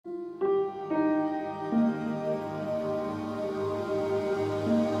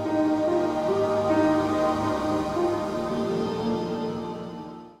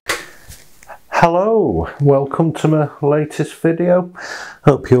So, welcome to my latest video.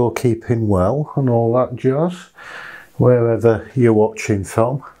 Hope you're keeping well and all that jazz, wherever you're watching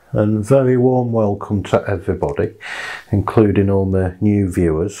from. And very warm welcome to everybody, including all my new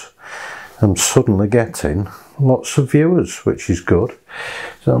viewers. I'm suddenly getting lots of viewers, which is good.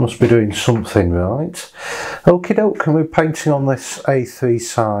 So I must be doing something right. Okie doke, and we're painting on this A3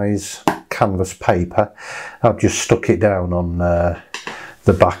 size canvas paper. I've just stuck it down on the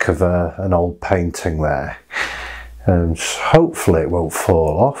back of an old painting there. And hopefully it won't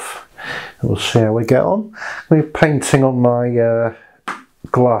fall off. We'll see how we get on. We're painting on my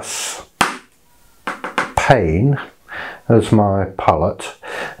glass pane as my palette,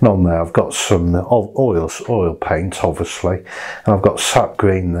 and on there I've got some oil paint, obviously, and I've got sap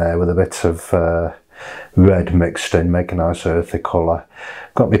green there with a bit of red mixed in, make a nice earthy colour.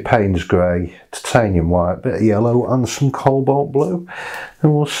 Got my Payne's grey, titanium white, bit of yellow and some cobalt blue,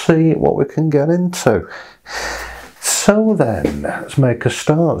 and we'll see what we can get into. So then, let's make a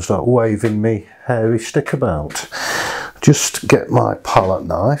start. Start waving me hairy stick about. Just get my palette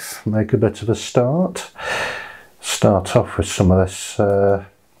knife, make a bit of a start. Start off with some of this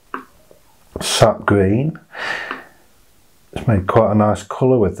sap green. It's made quite a nice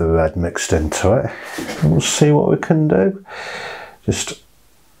colour with the red mixed into it. And we'll see what we can do. Just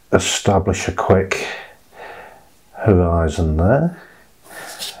establish a quick horizon there.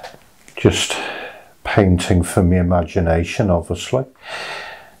 Just painting from the imagination, obviously,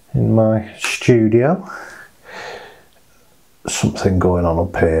 in my studio. Something going on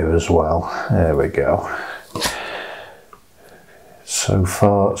up here as well. There we go. So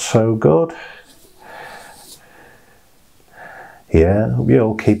far, so good. Yeah, hope you're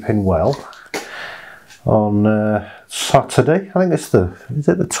all keeping well. On Saturday, I think it's is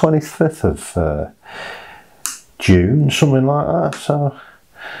it the 25th of June, something like that. So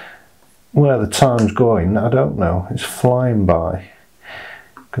where the time's going, I don't know. It's flying by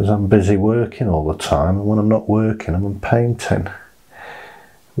because I'm busy working all the time, and when I'm not working, I'm painting,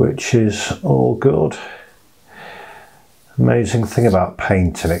 which is all good. Amazing thing about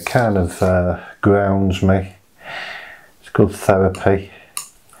painting, it kind of grounds me. It's good therapy.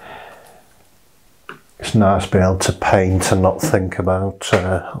 It's nice being able to paint and not think about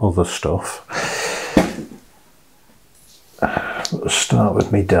other stuff. Let's start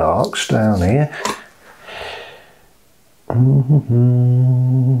with my darks down here.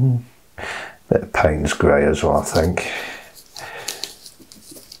 Bit of Payne's grey as well, I think.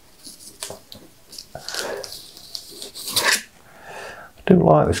 I do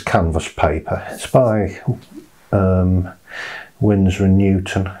like this canvas paper. It's by Winsor &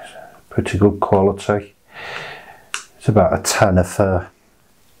 Newton. Pretty good quality. It's about a tenner for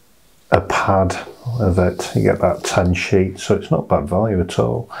a pad of it. You get about 10 sheets, so it's not bad value at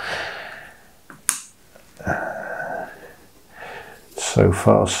all. So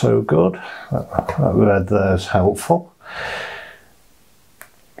far so good. That red there is helpful.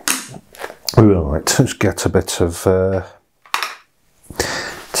 Right, let's get a bit of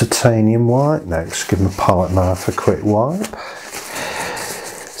titanium white next. Give my palette knife a quick wipe.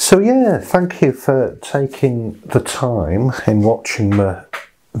 So yeah, thank you for taking the time in watching my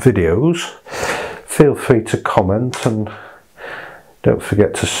videos. Feel free to comment and don't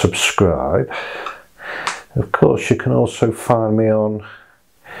forget to subscribe. Of course, you can also find me on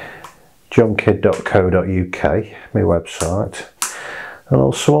jonkidd.co.uk, my website, and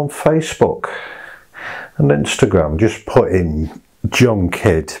also on Facebook and Instagram. Just put in Jon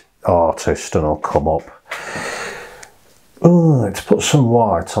Kidd artist and I'll come up. Oh, let's put some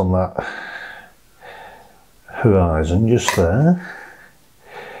white on that horizon just there.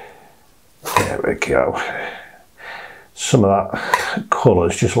 There we go. Some of that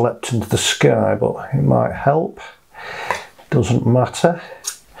colour's just leapt into the sky, but it might help. Doesn't matter.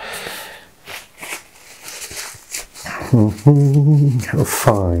 I'll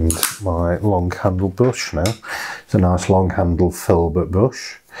find my long handle brush now. It's a nice long handle filbert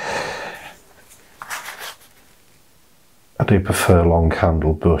brush. I do prefer long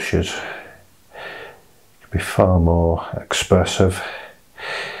handle brushes. It'd be far more expressive.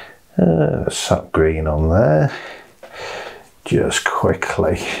 Sap green on there. Just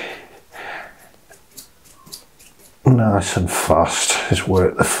quickly, nice and fast, just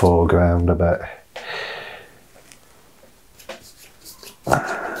work the foreground a bit.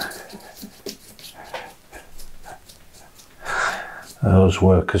 I always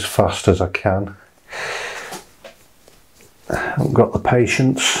work as fast as I can. I haven't got the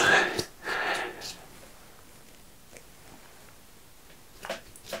patience.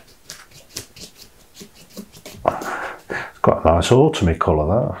 Quite a nice autumny colour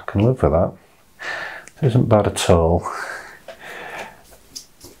that, I can live with that. Isn't bad at all.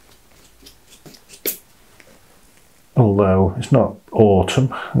 Although it's not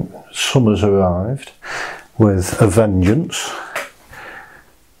autumn, summer's arrived with a vengeance.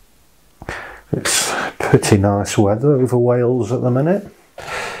 It's pretty nice weather over Wales at the minute.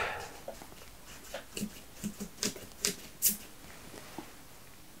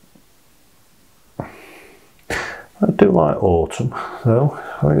 I do like autumn though.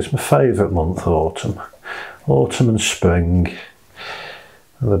 I think it's my favourite month, autumn. Autumn and spring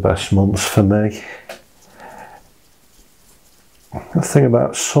are the best months for me. The thing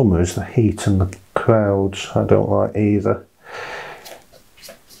about summer is the heat and the crowds. I don't like either.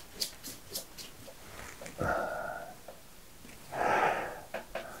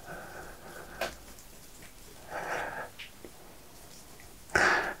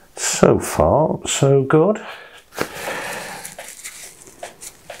 So far, so good.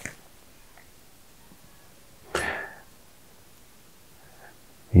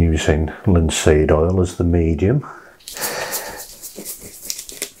 Using linseed oil as the medium.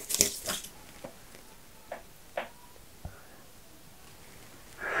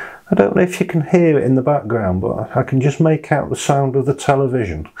 I don't know if you can hear it in the background, but I can just make out the sound of the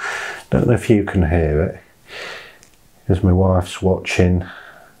television. Don't know if you can hear it, because my wife's watching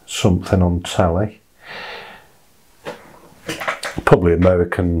something on telly. Probably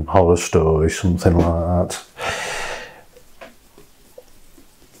American Horror Story, something like that.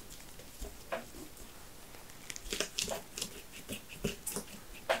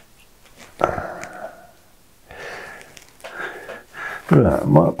 Right, I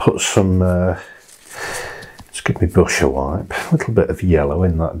might put some, let's give me brush a wipe, a little bit of yellow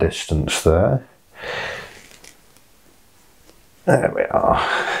in that distance there. There we are.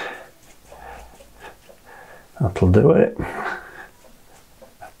 That'll do it.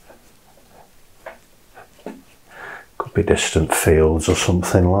 Could be distant fields or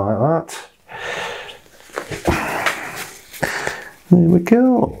something like that. There we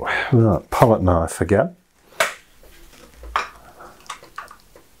go. Right, palette knife again.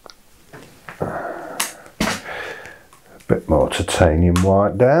 Bit more titanium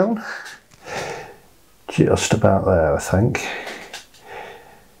white down, just about there I think,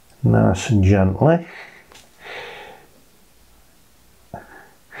 nice and gently.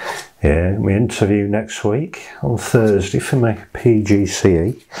 Yeah, my interview next week on Thursday for my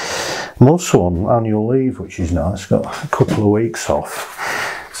PGCE. I'm also on annual leave, which is nice, got a couple of weeks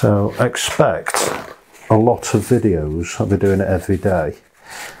off, so expect a lot of videos. I'll be doing it every day,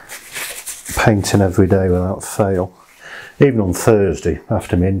 painting every day without fail. Even on Thursday,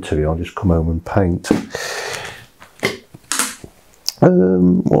 after my interview, I'll just come home and paint.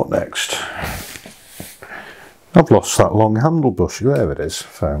 What next? I've lost that long handle brush. There it is,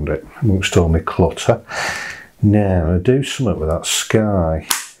 found it amongst all my clutter. Now, I'll do something with that sky.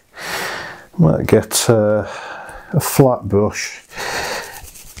 I might get a flat brush.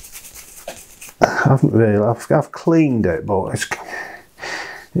 I haven't really, I've cleaned it, but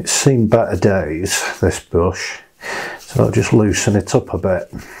it's seen better days, this brush. So I'll just loosen it up a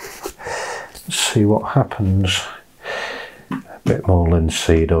bit, see what happens. A bit more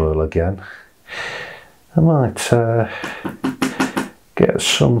linseed oil again. I might get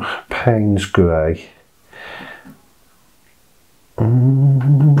some Payne's Grey.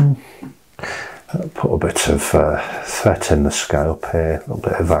 I'll put a bit of threat in the sky up here, a little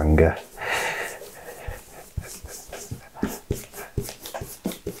bit of anger.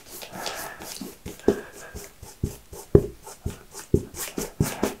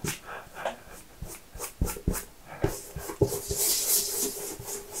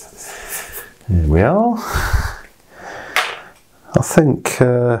 Here we are. I think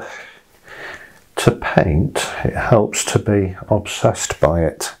to paint, it helps to be obsessed by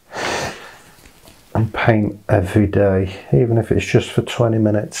it and paint every day, even if it's just for 20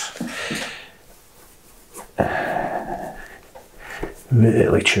 minutes.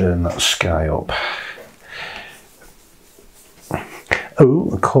 Really churn that sky up. Oh,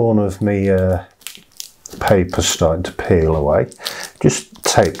 the corner of me paper's starting to peel away. Just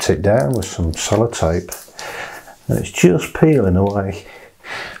taped it down with some sellotape and it's just peeling away.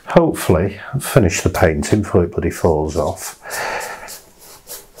 Hopefully I'll finish the painting before it bloody falls off.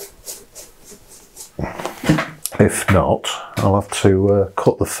 If not, I'll have to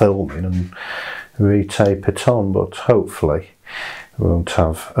cut the film in and retape it on, but hopefully we won't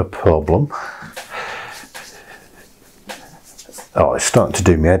have a problem. Oh, it's starting to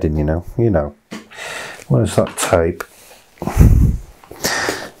do me head in, you know. Where's that tape?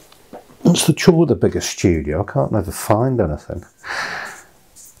 That's the trouble with the bigger studio, I can't never find anything.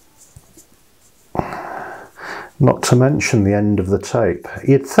 Not to mention the end of the tape.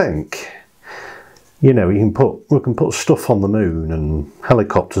 You'd think, you know, we can put stuff on the moon and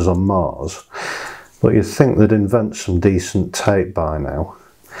helicopters on Mars, but you'd think they'd invent some decent tape by now.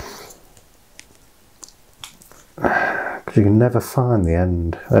 Because you can never find the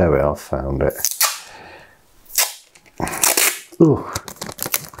end. There we are, found it. Ooh,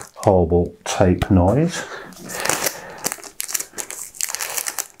 horrible tape noise.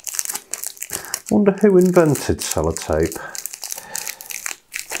 Wonder who invented sellotape.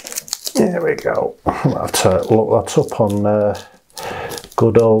 There we go. I'll have to look that up on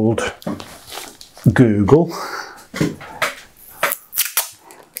good old Google.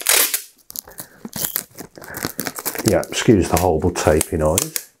 Yeah, excuse the horrible tapey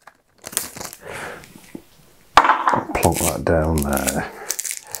noise. Plonk that down there.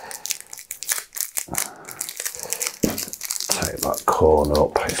 Take that corn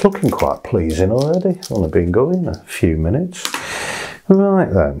up. It's looking quite pleasing already. It's only been going a few minutes.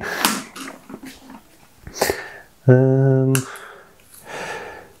 Right then.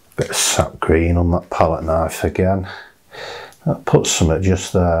 Bit of sap green on that palette knife again. That puts some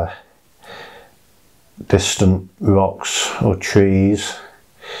just there. Distant rocks or trees.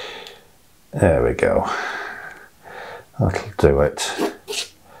 There we go. That'll do it.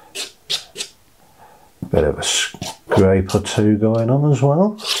 Bit of a scrape or two going on as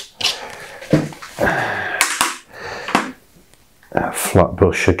well. A flat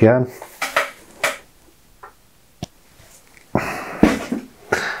brush again.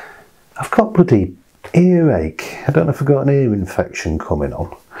 I've got bloody earache. I don't know if I've got an ear infection coming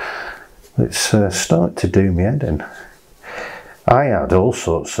on. It's starting to do me head in. I had all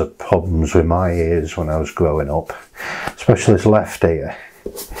sorts of problems with my ears when I was growing up, especially this left ear.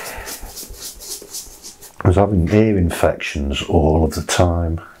 I was having ear infections all of the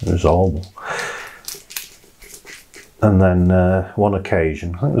time. It was horrible. And then one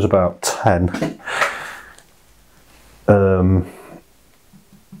occasion, I think it was about 10, I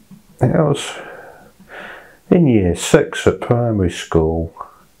think I was in year 6 at primary school,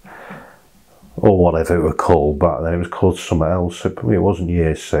 or whatever it was called back then. It was called something else. It wasn't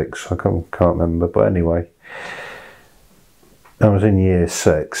year 6, I can't remember, but anyway, I was in year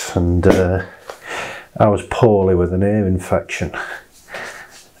 6 and I was poorly with an ear infection.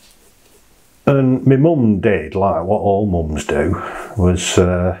 And my mum did, like what all mums do, was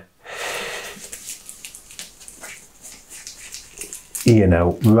you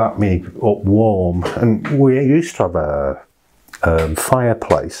know, wrap me up warm. And we used to have a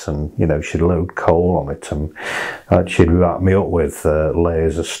fireplace, and you know, she'd load coal on it, and she'd wrap me up with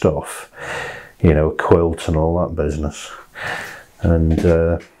layers of stuff, you know, quilt and all that business.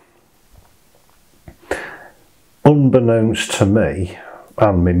 And unbeknownst to me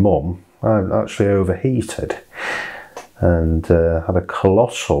and my mum, I actually overheated and had a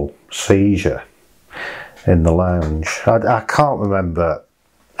colossal seizure in the lounge. I can't remember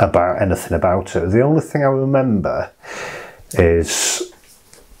about anything about it. The only thing I remember is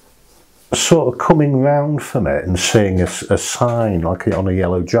sort of coming round from it and seeing a sign, like on a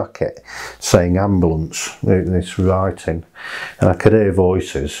yellow jacket, saying ambulance, this writing, and I could hear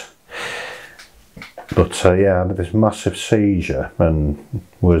voices. But yeah, I had this massive seizure and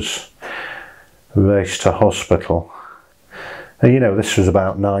was raced to hospital. And you know, this was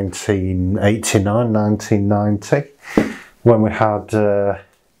about 1989, 1990, when we had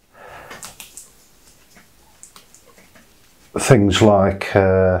things like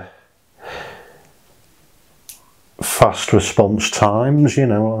fast response times, you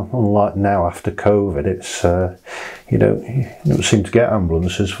know, unlike now after COVID. It's, you don't seem to get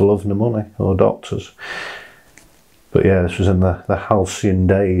ambulances for love nor money, or doctors. But yeah, this was in the halcyon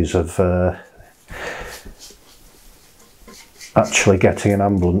days of actually getting an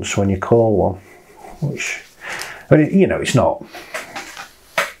ambulance when you call one, which, I mean, you know, it's not,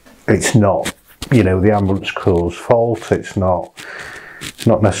 you know, the ambulance crew's fault. It's not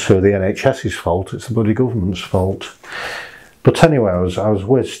necessarily the NHS's fault. It's the bloody government's fault. But anyway, I was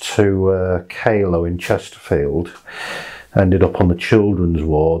whizzed to Calo in Chesterfield. Ended up on the children's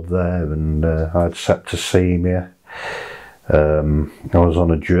ward there, and I had septicemia. I was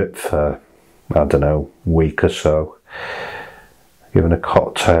on a drip for, I don't know, a week or so, given a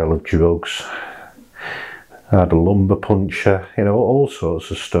cocktail of drugs. I had a lumbar puncture, you know, all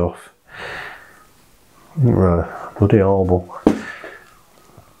sorts of stuff. Bloody horrible.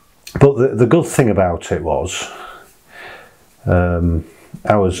 But the good thing about it was,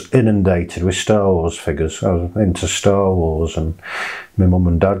 I was inundated with Star Wars figures. I was into Star Wars, and my mum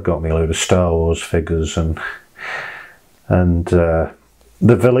and dad got me a load of Star Wars figures, and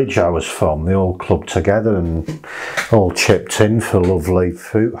the village I was from, they all clubbed together and all chipped in for a lovely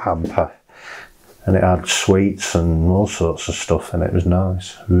fruit hamper. And it had sweets and all sorts of stuff in it. It was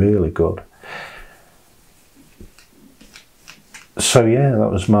nice, really good. So yeah,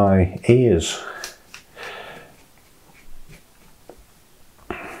 that was my ears.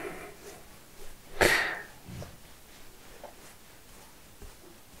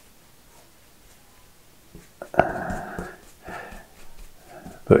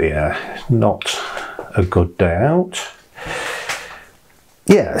 But yeah, not a good day out.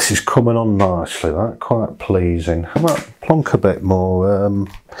 Yeah, this is coming on nicely, that, quite pleasing. I might plonk a bit more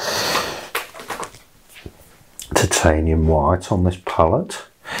titanium white on this palette.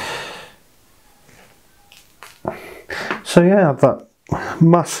 So yeah, I've had that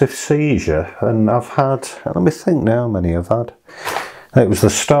massive seizure, and I've had, let me think now how many I've had. It was the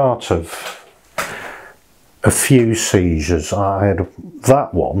start of a few seizures. I had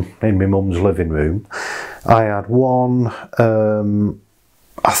that one in my mum's living room. I had one,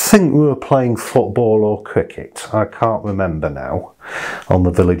 I think we were playing football or cricket, I can't remember now, on the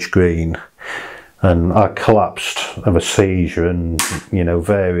village green, and I collapsed of a seizure, and you know,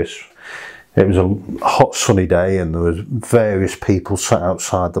 it was a hot sunny day and there was various people sat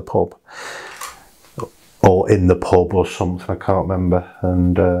outside the pub or in the pub or something, I can't remember,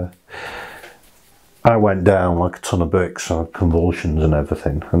 and I went down like a ton of bricks, I had convulsions and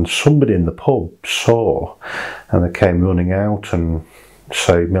everything, and somebody in the pub saw and they came running out and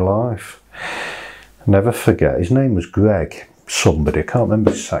saved my life. I'll never forget, his name was Greg somebody, I can't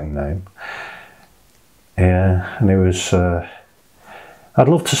remember his second name. Yeah, and he was, I'd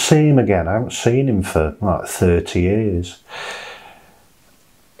love to see him again. I haven't seen him for like 30 years.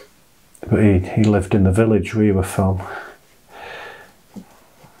 But he lived in the village we were from.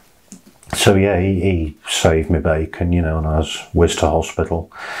 So yeah, he saved me bacon, you know, and I was whizzed to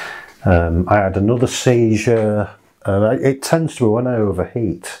hospital. I had another seizure. It tends to be when I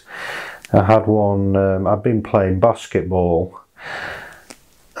overheat. I had one, I'd been playing basketball,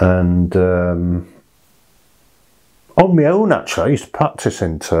 and on my own actually, I used to practice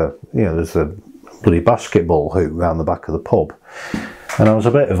into, you know, there's a bloody basketball hoop round the back of the pub, and I was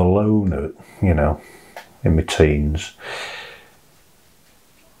a bit of a loner, you know, in my teens,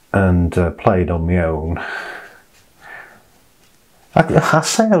 and played on my own. I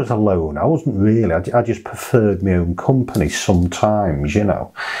say I was alone, I wasn't really, I just preferred my own company sometimes, you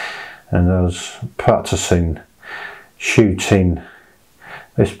know, and I was practicing shooting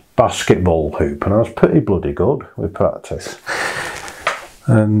this basketball hoop, and I was pretty bloody good with practice.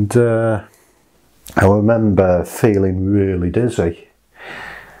 And I remember feeling really dizzy,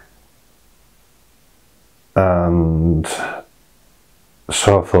 and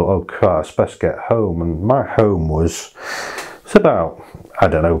so I thought, oh Christ, best get home. And my home was, it's about, I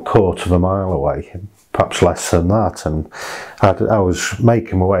don't know, quarter of a mile away, perhaps less than that, and I was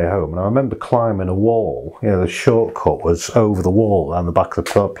making my way home, and I remember climbing a wall. You know, the shortcut was over the wall around the back of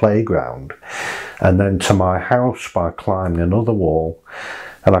the playground, and then to my house by climbing another wall.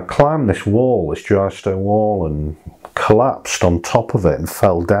 And I climbed this wall, this dry stone wall, and collapsed on top of it and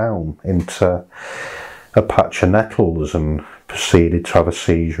fell down into a patch of nettles and proceeded to have a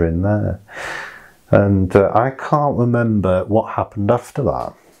seizure in there. And I can't remember what happened after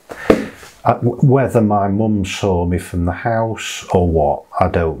that. Whether my mum saw me from the house or what, I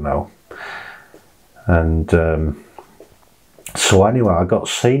don't know. And so anyway, I got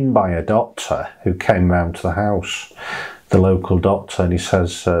seen by a doctor who came round to the house, the local doctor, and he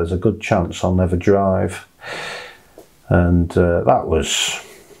says, there's a good chance I'll never drive. And that was,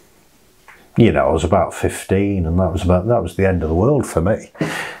 you know, I was about 15, and that was the end of the world for me.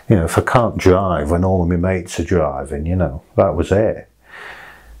 You know, if I can't drive when all of my mates are driving, you know, that was it.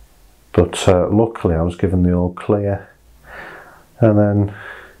 But luckily I was given the all clear. And then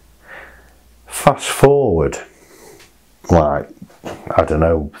fast forward, like, I don't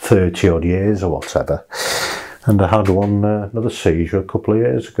know, 30 odd years or whatever, and I had one, another seizure a couple of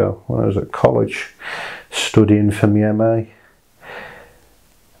years ago when I was at college studying for my MA.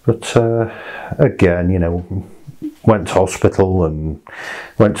 But again, you know, went to hospital and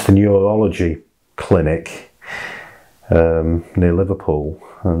went to the neurology clinic near Liverpool,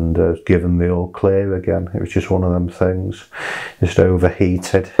 and was given the all clear again. It was just one of them things, just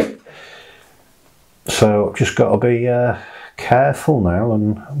overheated. So I've just got to be careful now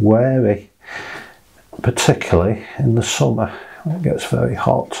and wary, particularly in the summer when it gets very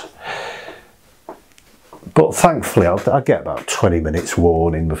hot. But thankfully I get about 20 minutes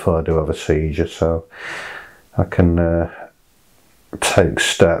warning before I do have a seizure, so I can take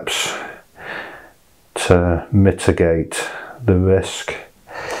steps to mitigate the risk.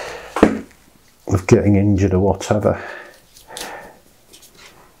 of getting injured or whatever.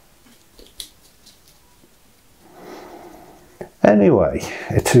 Anyway,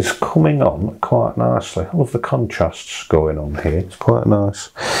 it is coming on quite nicely. I love the contrasts going on here, it's quite nice.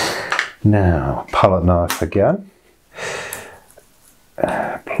 Now, palette knife again.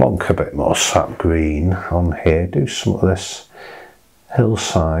 Plonk a bit more sap green on here, do some of this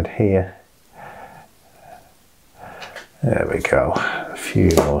hillside here. There we go, a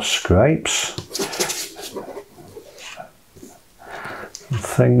few more scrapes.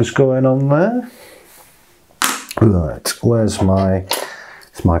 Things going on there. Right, where's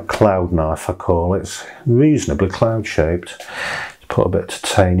it's my cloud knife, I call it. It's reasonably cloud shaped. Put a bit of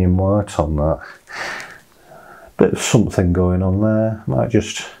titanium white on that. Bit of something going on there. Might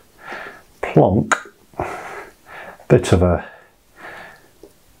just plonk. Bit of a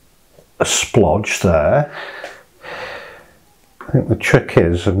splodge there. I think the trick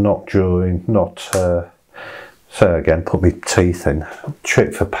is of not drawing, say again, put my teeth in. The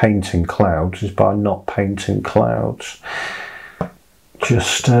trick for painting clouds is by not painting clouds.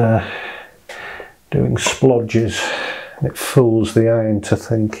 Just doing splodges. It fools the eye into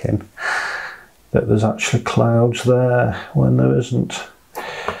thinking that there's actually clouds there when there isn't.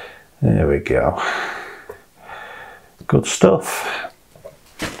 There we go. Good stuff.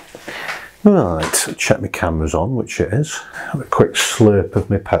 Right, check my camera's on, which it is. Have a quick slurp of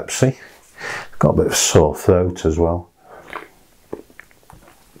my Pepsi. Got a bit of sore throat as well.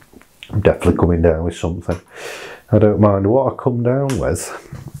 I'm definitely coming down with something. I don't mind what I come down with,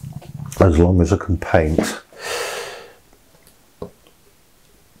 as long as I can paint.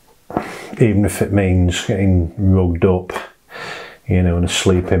 Even if it means getting rugged up, you know, in a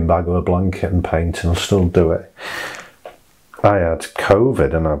sleeping bag or a blanket and painting, I'll still do it. I had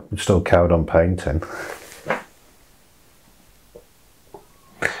COVID and I still carried on painting.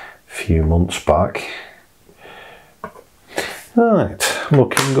 A few months back. Right,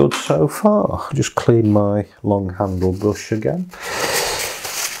 looking good so far. Just clean my long handle brush again.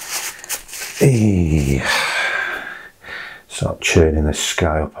 Start churning this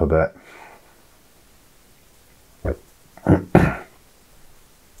sky up a bit.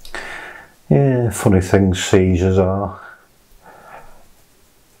 Yeah, funny things seizures are.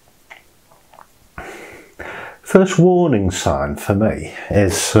 First warning sign for me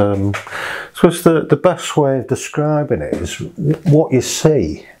is, I suppose the best way of describing it is what you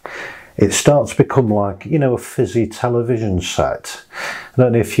see. It starts to become like, you know, a fizzy television set. I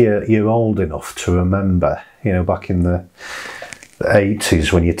don't know if you're old enough to remember, you know, back in the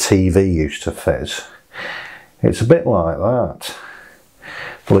 80s when your TV used to fizz. It's a bit like that.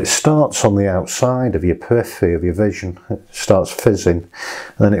 Well, it starts on the outside of your periphery of your vision. It starts fizzing,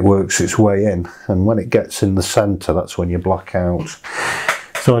 and then it works its way in. And when it gets in the centre, that's when you black out.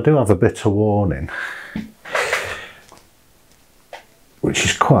 So I do have a bit of warning, which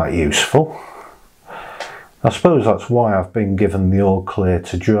is quite useful. I suppose that's why I've been given the all clear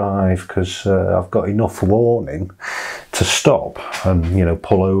to drive, because I've got enough warning to stop and, you know,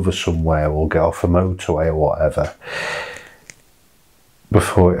 pull over somewhere or get off a motorway or whatever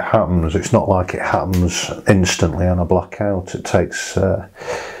before it happens. It's not like it happens instantly on a blackout. It takes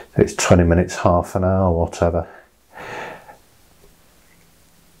it's 20 minutes, half an hour, whatever.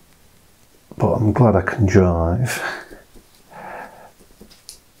 But I'm glad I can drive.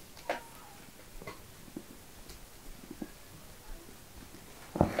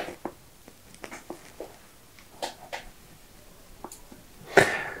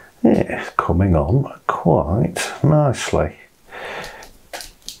 Yeah, coming on quite nicely.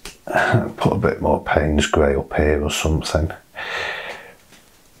 Put a bit more Payne's grey up here or something.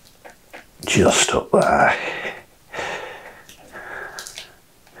 Just up there.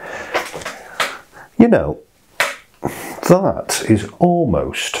 You know, that is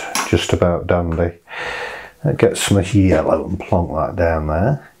almost just about dandy. Get some yellow and plonk that down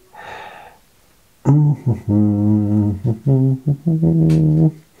there.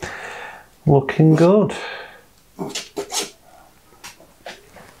 Looking good.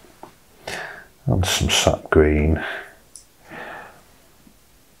 And some sap green.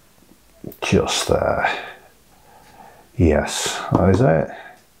 Just there. Yes, that is it.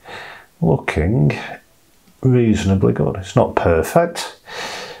 Looking reasonably good. It's not perfect,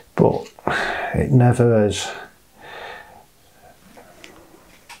 but it never is.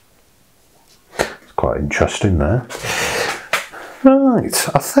 It's quite interesting there. Right,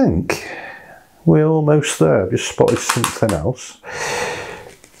 I think we're almost there. I've just spotted something else.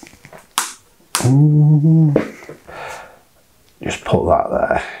 Just put that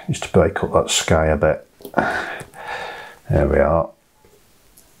there, just to break up that sky a bit. There we are.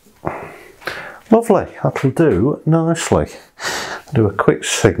 Lovely, that'll do nicely. Do a quick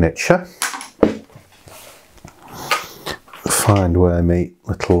signature. Find where my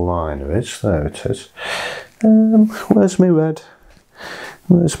little liner is. There it is. Where's my red?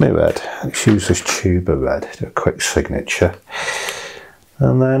 Where's my red? Let's use this tube of red. Do a quick signature.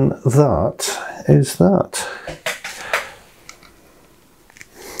 And then that is that.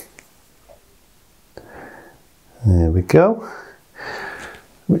 There we go.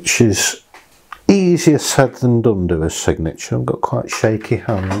 Which is easier said than done, do a signature. I've got quite shaky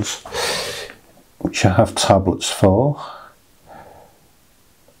hands, which I have tablets for.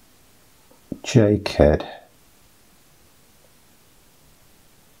 Jon Kidd.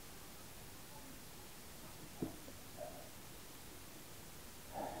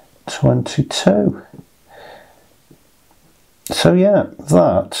 $22. So yeah,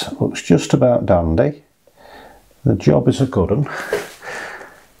 that looks just about dandy. The job is a good one.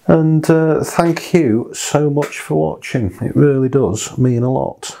 And thank you so much for watching. It really does mean a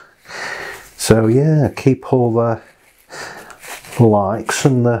lot. So yeah, keep all the likes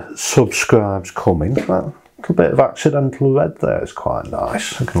and the subscribes coming. That little bit of accidental red there is quite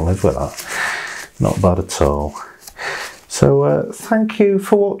nice. I can live with that. Not bad at all. So thank you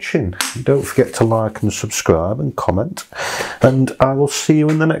for watching. Don't forget to like and subscribe and comment. And I will see you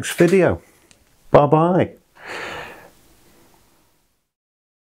in the next video. Bye bye.